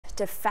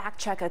to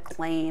fact-check a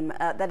claim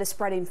that is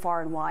spreading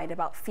far and wide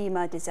about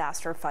FEMA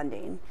disaster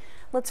funding.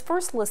 Let's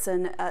first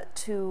listen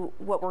to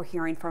what we're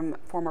hearing from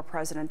former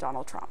President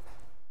Donald Trump.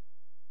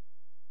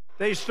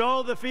 They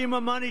stole the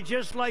FEMA money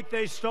just like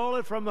they stole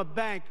it from a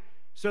bank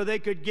so they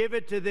could give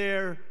it to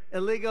their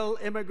illegal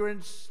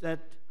immigrants that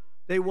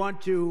they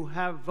want to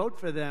have vote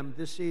for them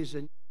this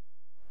season.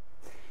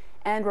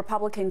 And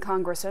Republican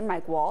Congressman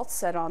Mike Waltz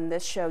said on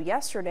this show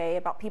yesterday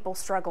about people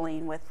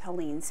struggling with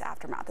Helene's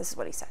aftermath. This is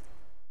what he said.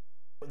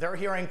 They're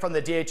hearing from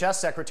the DHS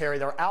secretary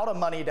they're out of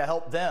money to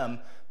help them,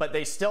 but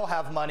they still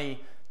have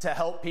money to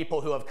help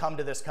people who have come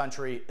to this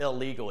country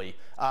illegally.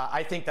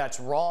 I think that's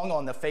wrong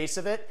on the face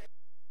of it.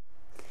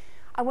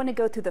 I want to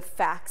go through the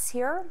facts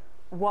here.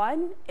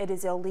 1, it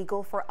is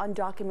illegal for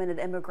undocumented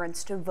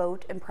immigrants to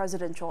vote in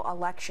presidential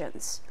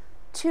elections.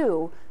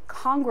 2,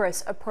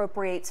 Congress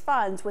appropriates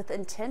funds with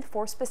intent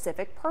for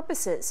specific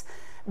purposes.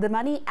 The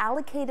money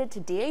allocated to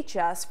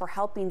DHS for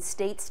helping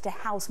states to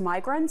house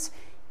migrants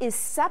is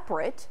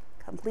separate,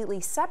 completely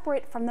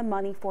separate from the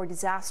money for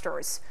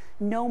disasters.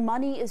 No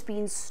money is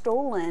being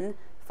stolen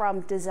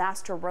from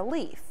disaster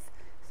relief.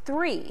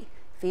 3,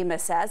 FEMA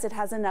says it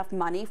has enough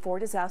money for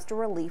disaster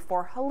relief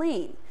for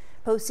Helene,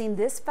 posting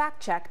this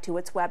fact check to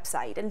its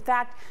website. In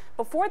fact,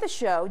 before the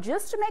show,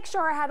 just to make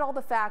sure I had all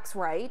the facts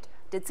right,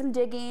 did some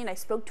digging. I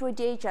spoke to a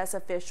DHS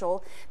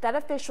official. That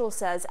official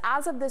says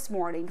as of this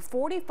morning,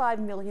 $45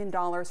 million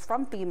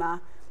from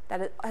FEMA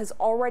that has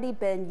already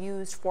been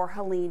used for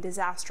Helene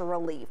disaster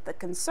relief. The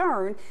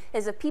concern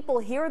is if people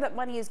hear that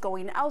money is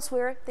going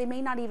elsewhere, they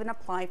may not even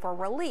apply for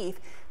relief.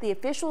 The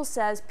official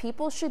says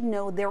people should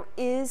know there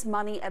is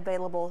money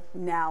available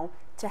now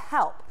to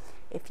help.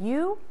 If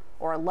you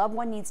or a loved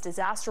one needs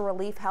disaster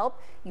relief help,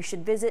 you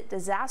should visit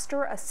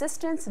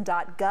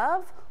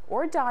disasterassistance.gov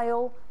or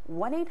dial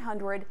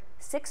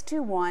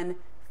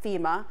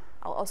 1-800-621-FEMA.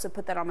 I'll also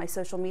put that on my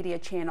social media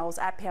channels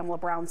at Pam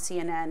Brown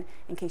CNN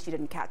in case you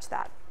didn't catch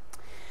that.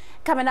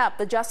 Coming up,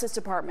 the Justice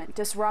Department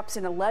disrupts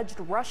an alleged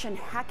Russian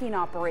hacking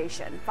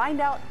operation. Find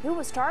out who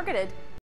was targeted